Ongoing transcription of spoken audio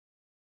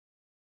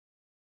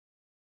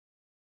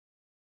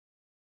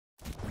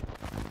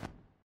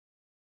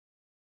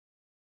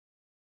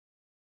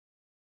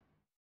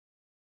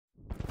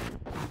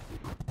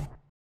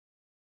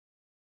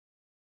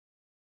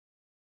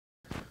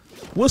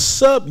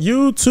What's up,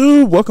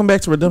 YouTube? Welcome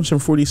back to Redemption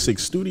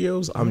 46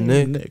 Studios. I'm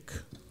Nick.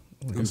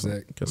 I'm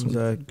Zach.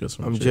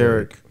 I'm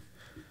Jarek.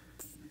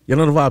 Y'all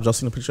know the vibes. Y'all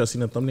seen the picture? Y'all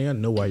seen the thumbnail? I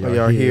know why y'all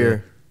are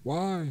here.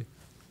 Why?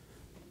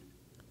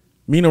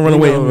 MINO run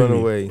away. Run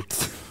away.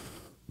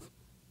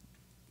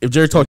 If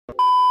Jarek talk,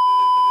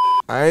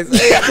 I ain't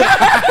saying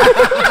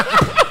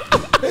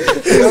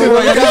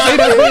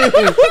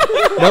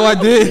No, I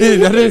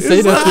did. I didn't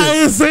say that.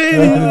 I ain't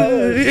saying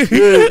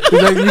it.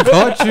 Like, we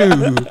caught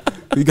you.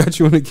 We got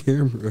you on the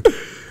camera.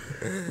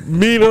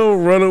 MINO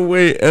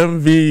Runaway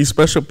MV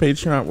special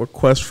Patreon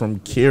request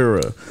from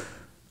Kira.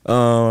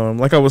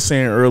 Like I was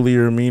saying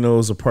earlier, MINO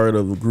is a part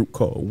of a group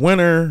called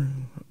Winner.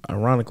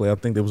 Ironically, I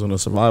think there was on a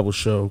survival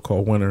show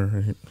called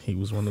Winner. He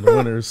was one of the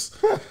winners.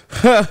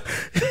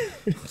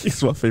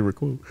 It's my favorite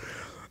quote.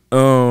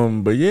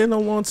 But yeah, no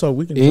one talk.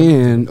 We can.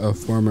 And a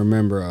former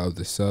member of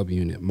the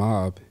subunit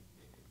Mob.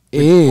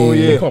 And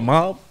They call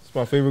Mob. it's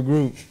my favorite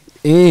group.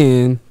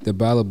 And the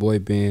Ballad Boy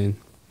band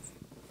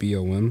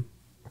BOM.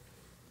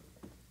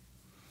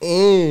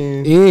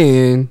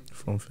 And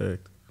Fun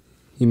fact.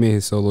 he made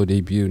his solo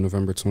debut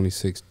November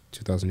 26,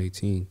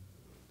 2018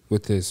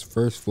 with his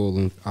first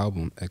full-length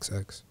album,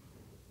 XX.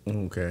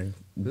 Okay.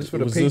 This for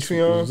the Was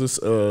Patreon? Was this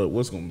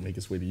what's gonna make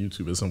its way to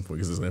YouTube at some point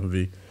because it's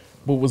MV.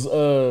 But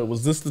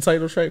was this the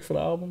title track for the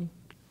album?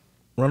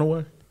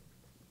 Runaway?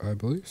 I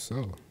believe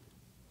so.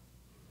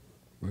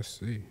 Let's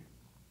see.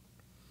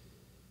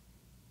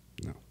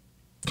 No.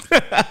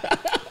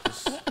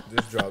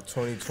 This dropped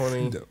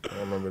 2020. No. I don't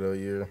remember that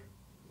year.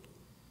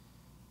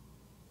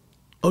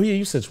 Oh yeah,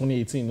 you said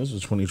 2018. This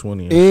was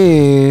 2020.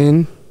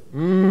 And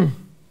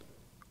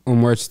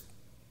on March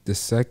the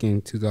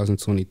 2nd,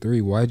 2023,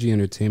 YG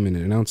Entertainment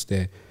announced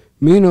that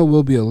MINO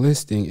will be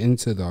enlisting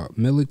into the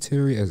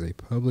military as a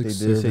public They did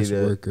say service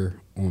that. worker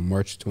on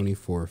March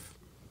 24th.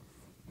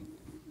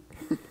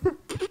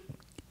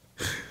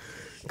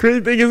 Crazy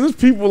thing is, there's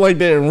people like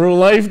that in real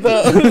life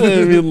though. I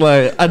mean,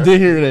 like, I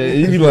did hear that.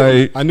 You be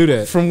like, I knew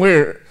that. from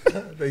where?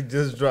 They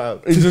just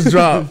dropped. It just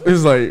dropped.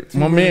 It's like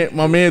my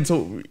man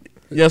told me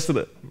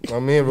yesterday. My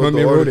man wrote My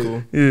the man wrote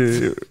article.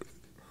 Yeah.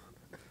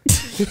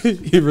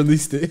 He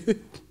released it.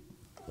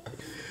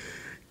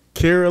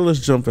 Kara, let's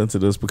jump into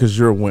this because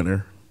you're a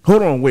winner.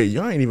 Hold on, wait.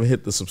 Y'all ain't even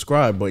hit the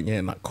subscribe button yet,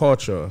 and I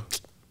caught y'all.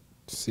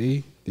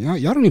 See? Y'all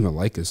don't even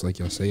like us like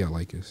y'all say y'all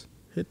like us.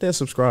 Hit that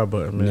subscribe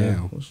button, man.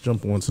 Now. Let's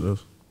jump onto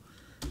this.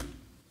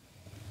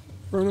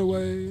 Run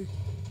away.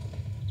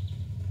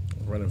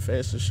 Running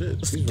fast as shit.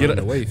 He's running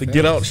away the fast.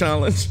 get out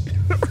challenge.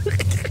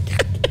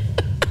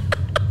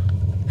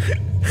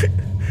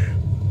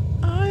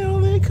 I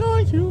only call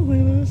you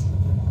winners.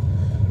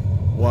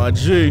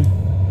 YG.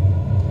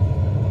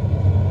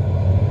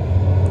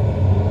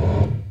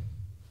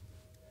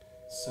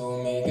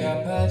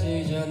 소미가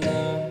빠지잖아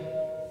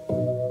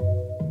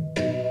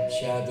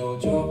샤도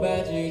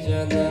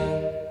좁아지잖아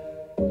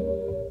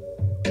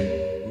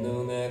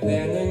눈에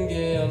뵈는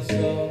게 없어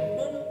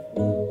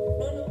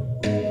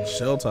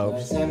Shell 널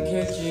tops.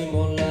 삼킬지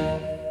몰라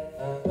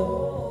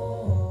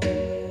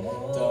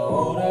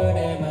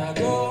떠오르네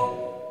마구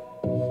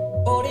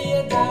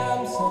우리의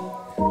감성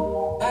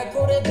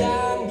알코올에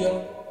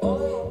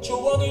담겨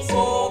추억을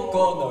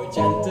섞어 널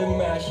잔뜩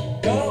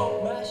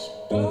마시고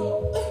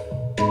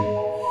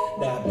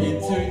나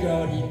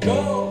비틀거리고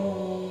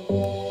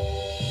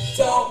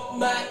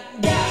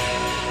도망가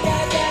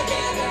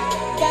가가가가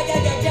도망가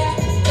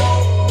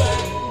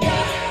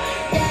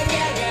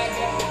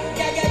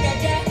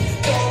가가가가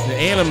The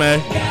anime.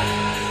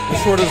 The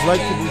shortest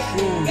life to be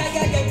shoes.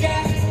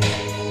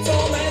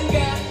 도망가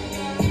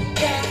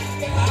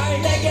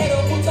내게로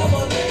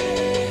붙어볼래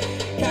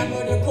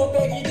가물을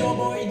코빼기도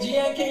보이지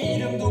않게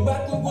이름도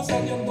바꾸고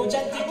성경도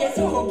잔뜩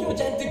해서 혹여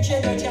잔뜩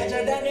채널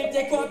찾아다닐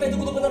때 코앞에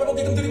누구도 못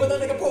알아보게끔 들이받아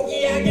내가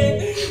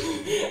포기하게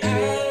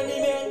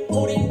아니면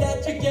우린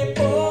다치게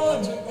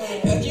퍼져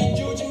여기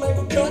주지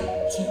말고 컷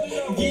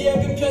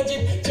기억은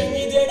편집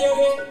정리되려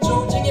해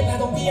조증의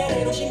파동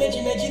위아래로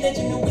심해지는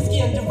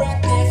위스키 언더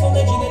락 내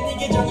손에 쥐는 네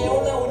계정에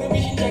올라오는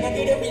미신자가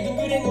그래 믿음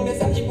그래 눈에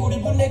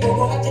 30불이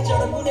분내고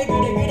하체처럼 분해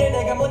그래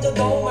내가 먼저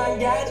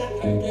도망가자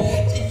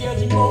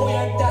찢겨진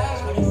모양 따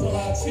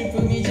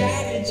슬픔이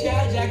자리를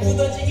찾아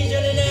굳어지기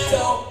전에 나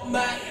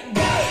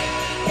도망가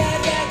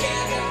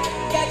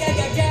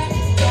가가가가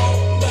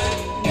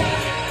도망가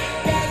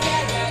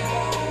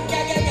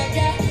가가가가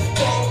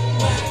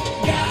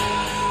도망가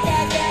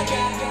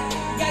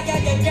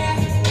가가가가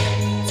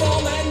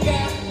도망가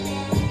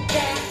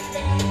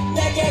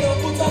내게로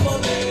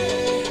붙어볼래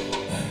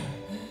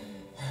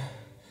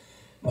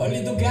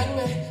멀리도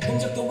갔네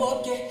흔적도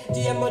없게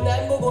뒤 한번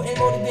안 보고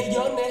일몰이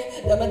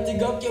되었네 나만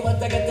뜨겁게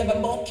왔다 갔다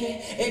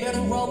반복해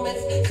이별은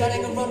로맨스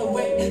사랑은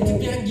runaway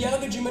특별한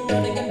기억을 주면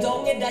너는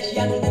감동해 다시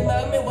안올 내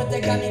맘에 왔다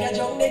감이라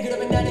정네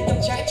그러면 나는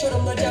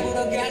경찰처럼 널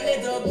잡으러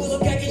갈래 더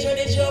구속하기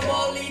전에 저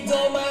멀리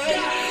도망가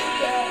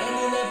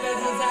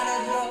눈앞에서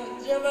사라져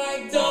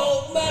제발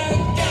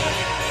도망가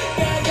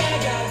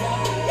가가가가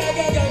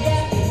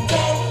가가가가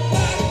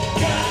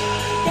도망가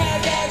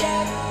가가가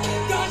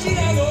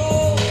꺼지라고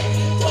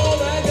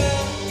도망가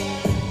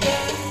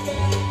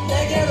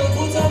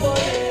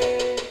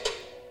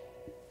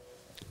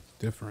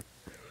different.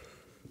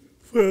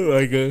 Felt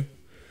like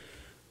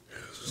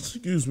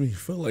excuse me,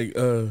 felt like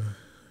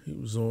he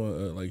was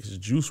on like his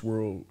Juice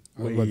World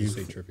I was about to wave,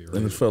 say Trippie and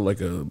it Redd. felt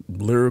like a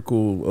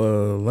lyrical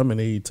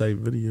Lemonade type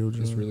video.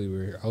 It's really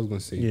weird. I was gonna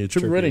say Yeah,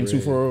 Trippie Redd ain't too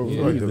far over.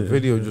 Yeah. Like the Yeah.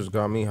 video just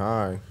got me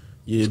high.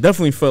 Yeah, it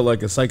definitely felt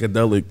like a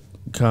psychedelic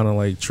kind of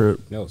like trip.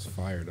 That was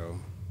fire though.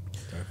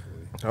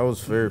 Definitely. That was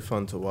very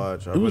fun to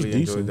watch. I It was really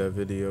enjoyed decent. that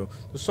video.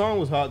 The song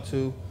was hot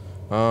too.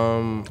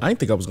 I didn't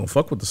think I was gonna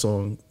fuck with the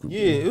song. Yeah,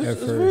 it's At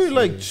very first,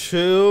 like yeah.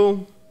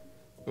 chill,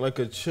 like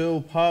a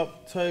chill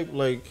pop type.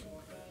 Like,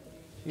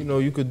 you know,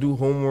 you could do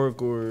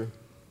homework or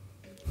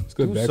It's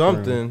good do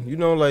background. something. You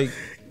know, like,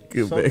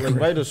 Good something, like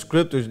background. write a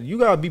script or you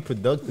gotta be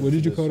productive. What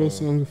did to you call this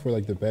those songs before?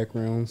 Like the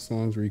background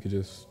songs where you could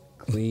just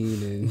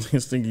clean and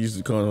This thing used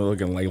to call it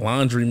looking like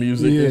laundry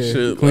music and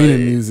shit. cleaning like,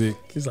 music.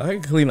 He's like, I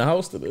can clean the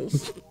house to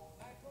this.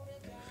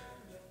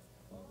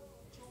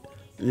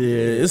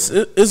 Yeah,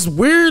 it's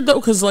weird though,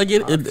 cause like I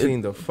it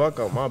cleaned the fuck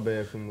out my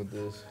bathroom with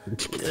this.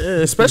 yeah,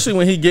 especially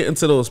when he get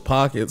into those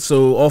pockets.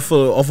 So off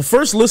of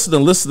first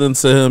listening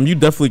to him, you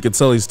definitely could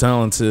tell he's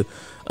talented.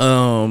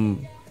 I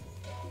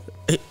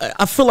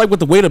feel like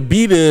with the way the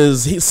beat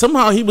is, he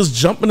was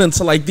jumping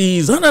into like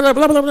these,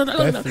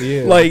 Definitely,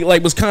 yeah.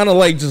 like was kind of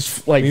like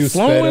just like He was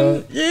sped flowing.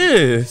 up.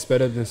 Yeah,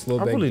 Sped up and slow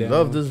I back really down.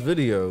 love this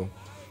video.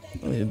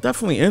 Yeah,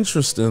 definitely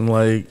interesting.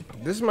 Like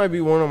This might be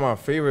one of my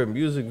favorite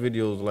music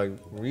videos, like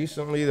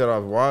recently that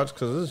I've watched,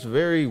 because it's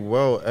very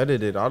well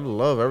edited. I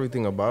love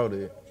everything about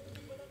it.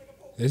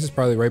 This is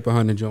probably right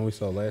behind the joint we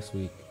saw last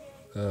week.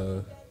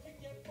 I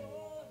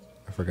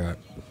forgot.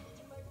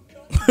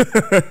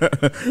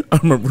 I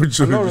remember what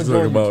you I know were the talking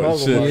joint about. you're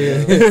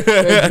Shit.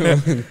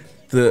 talking about.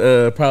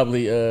 The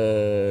probably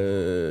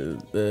the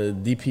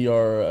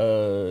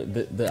DPR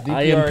the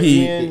IMP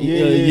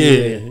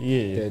yeah.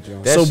 That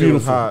joint. That So shit was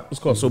beautiful. hot. It's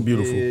called So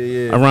Beautiful.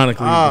 Yeah.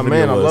 Ironically, Ah the video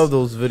man, I was. love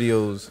those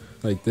videos.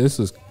 Like this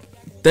was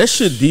that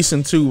shit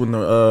decent too when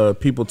the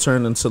people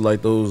turn into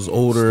like those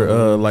older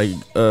I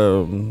want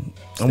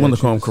to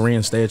call them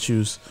Korean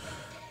statues.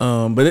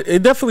 But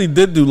it definitely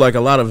did do like a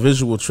lot of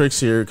visual tricks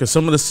here because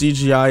some of the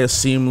CGI is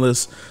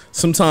seamless.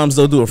 Sometimes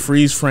they'll do a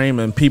freeze frame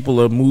and people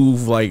will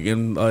move like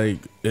in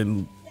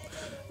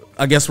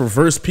I guess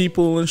reverse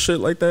people and shit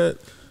like that.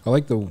 I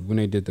like the when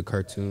they did the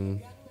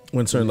cartoon.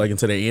 When turned like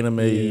into the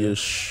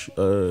anime-ish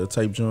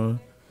type genre.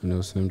 You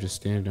know, so I'm just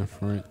standing in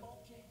front.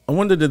 I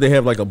wonder did they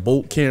have like a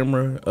bolt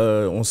camera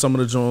on some of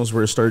the drones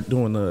where it start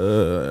doing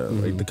the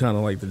like the kind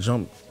of like the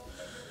jump.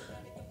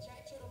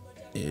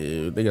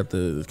 Yeah, they got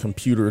the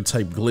computer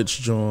type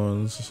glitch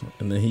drones,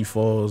 and then he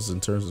falls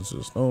and turns into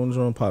a stone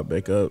drone, pop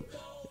back up.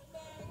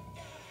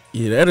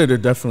 Yeah, the editor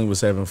definitely was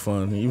having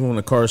fun. Even when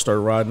the car started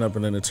riding up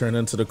and then it turned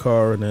into the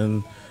car, and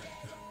then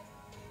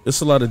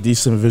it's a lot of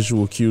decent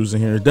visual cues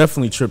in here.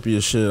 Definitely trippy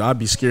as shit. I'd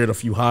be scared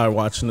if you high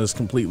watching this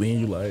completely and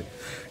you like,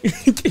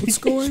 what's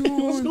going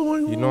on? What's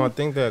going on? You know, I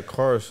think that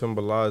car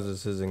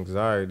symbolizes his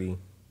anxiety.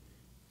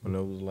 When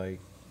it was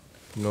like,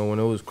 you know, when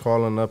it was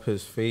crawling up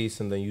his face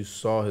and then you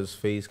saw his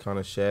face kind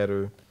of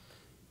shatter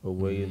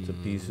away into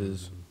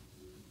pieces.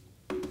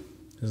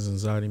 His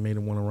anxiety made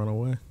him want to run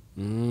away.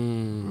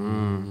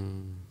 Mm-hmm.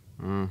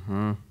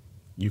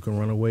 You can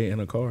run away in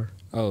a car.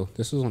 Oh,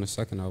 this was on the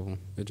second album.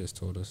 It just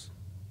told us.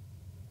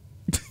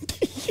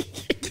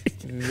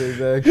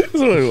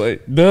 Somebody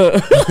like, duh.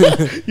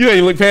 You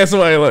ain't look past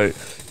somebody like.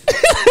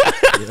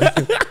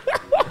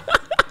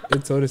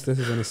 It told us this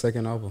is on the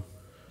second album.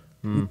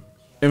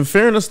 In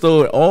fairness,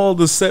 though, all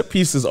the set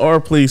pieces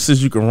are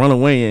places you can run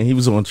away in. He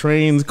was on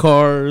trains,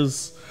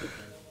 cars.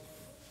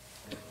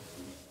 I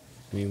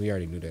mean, we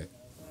already knew that.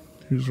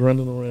 He was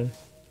running away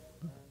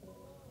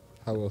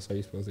How else are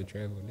you supposed to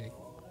travel, Nick?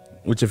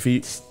 with your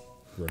feet.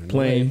 Running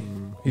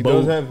Plane. He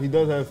Boat. does have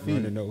away. feet.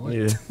 Running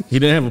away. Yeah, he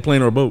didn't have a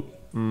plane or a boat.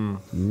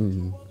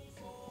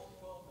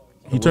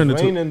 He turned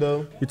into raining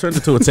though. a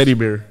teddy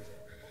bear.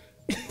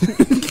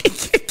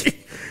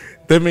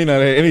 That may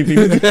not have anything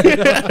to do.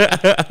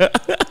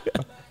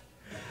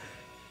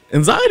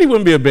 Anxiety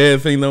wouldn't be a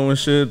bad thing though and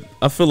shit.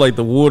 I feel like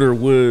the water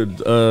would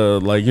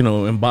like, you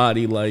know,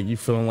 embody like you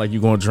feeling like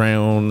you're gonna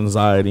drown,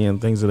 anxiety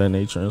and things of that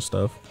nature and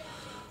stuff.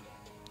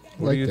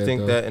 What Like do you that,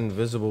 think though. that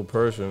invisible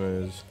person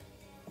is?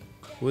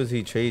 Who is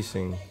he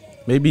chasing?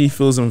 Maybe he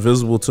feels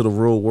invisible to the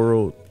real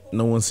world.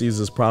 No one sees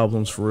his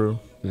problems for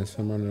real. And that's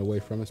him running away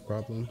from his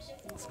problems.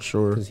 For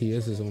sure. Because he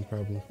is his own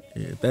problem.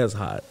 Yeah, that's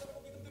hot.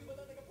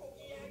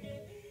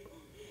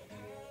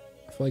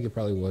 I feel like it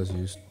probably was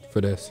used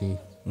for that scene.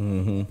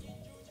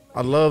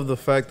 I love the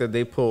fact that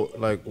they put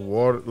like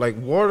water. Like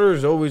water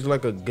is always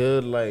like a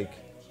good like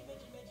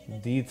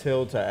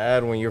detail to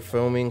add when you're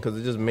filming because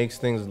it just makes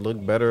things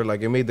look better.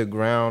 Like it made the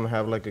ground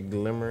have like a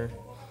glimmer.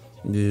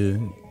 Yeah.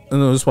 I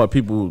know that's why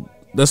people,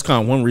 that's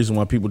kind of one reason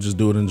why people just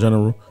do it in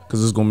general,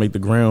 because it's going to make the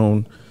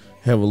ground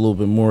have a little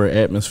bit more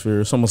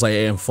atmosphere. It's almost like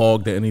adding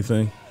fog to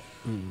anything.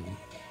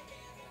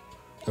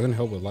 Doesn't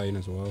help with lighting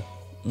as well.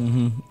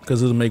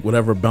 Because it'll make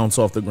whatever bounce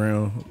off the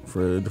ground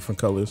for different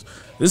colors.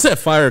 This had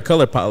fire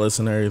color palettes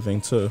and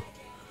everything too.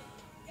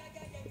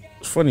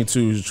 It's funny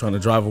too. You're trying to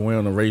drive away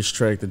on a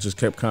racetrack that just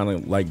kept kind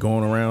of like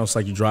going around. It's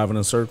like you're driving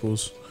in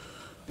circles.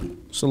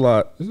 It's a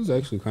lot. This is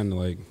actually kind of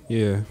like,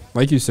 yeah,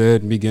 like you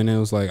said, beginning it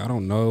was like I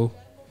don't know,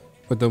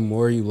 but the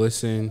more you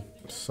listen,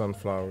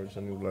 Sunflowers,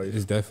 a new life.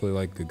 it's definitely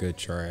like a good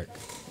track.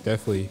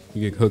 Definitely,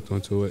 you get hooked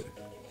onto it.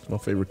 It's my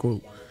favorite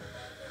quote.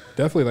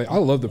 Definitely, like I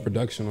love the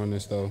production on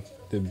this though.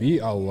 The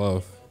beat I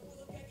love.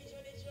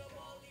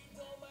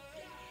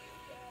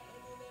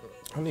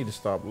 I need to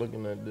stop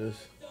looking at this.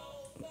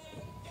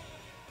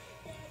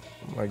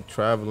 I'm like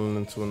traveling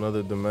into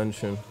another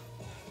dimension.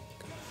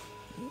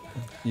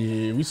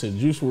 Yeah, we said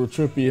Juice WRLD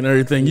trippy and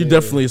everything. You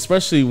definitely,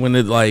 especially when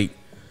it like,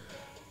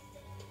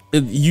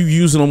 you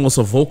using almost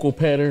a vocal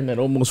pattern that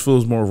almost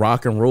feels more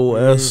rock and roll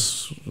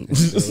esque.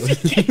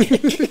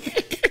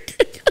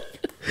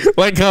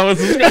 Like how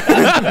it's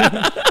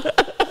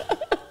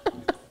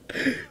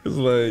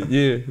like,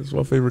 yeah, it's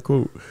my favorite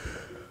quote.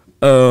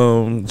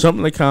 Jump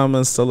in the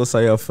comments, tell us how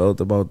y'all felt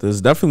about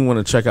this. Definitely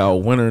want to check out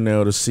Winter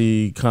now to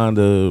see kind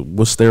of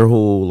what's their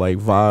whole like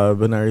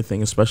vibe and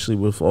everything, especially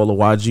with all the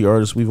YG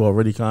artists we've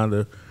already kind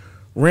of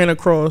ran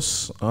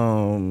across.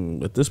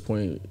 At this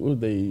point,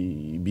 would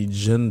they be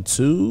Gen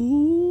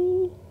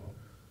 2?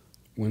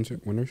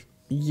 Winners?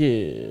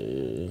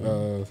 Yeah.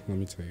 Let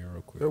me tell you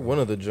real quick. They're one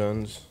of the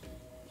gens.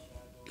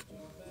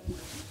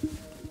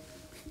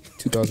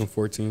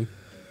 2014.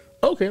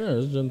 Okay, no,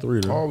 it's Gen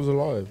 3 then. I was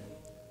alive.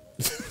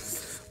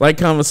 Like,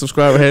 comment,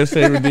 subscribe,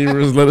 hashtag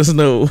Redeemers. Let us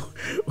know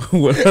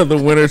what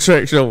other winter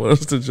tracks y'all want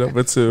us to jump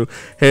into.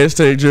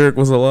 Hashtag Jerick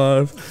was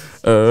alive.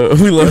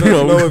 We love I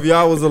don't know y'all. if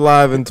y'all was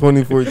alive in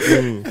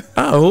 2014.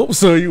 I hope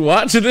so. You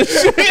watching this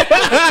shit?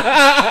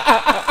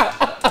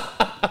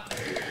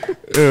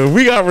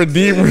 We got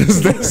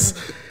Redeemers.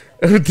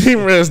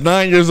 Redeemer is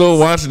 9 years old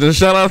watching this.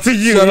 Shout out to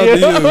you. Shout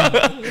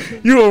out to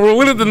you. You were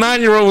when the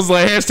 9-year-old was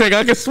like, hashtag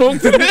I can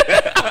smoke today.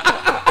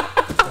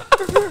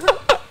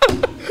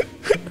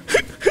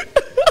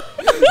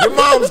 Your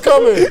mom's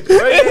coming.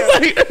 Right now.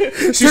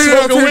 She's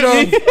smoking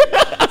with me.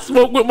 I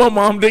smoke with my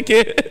mom,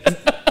 dickhead.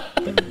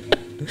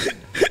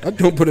 I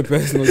don't put it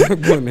past no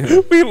young boy,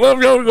 man. We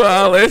love y'all. We go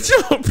holler at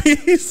y'all.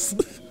 Peace.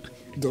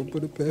 Don't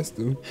put it past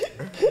them.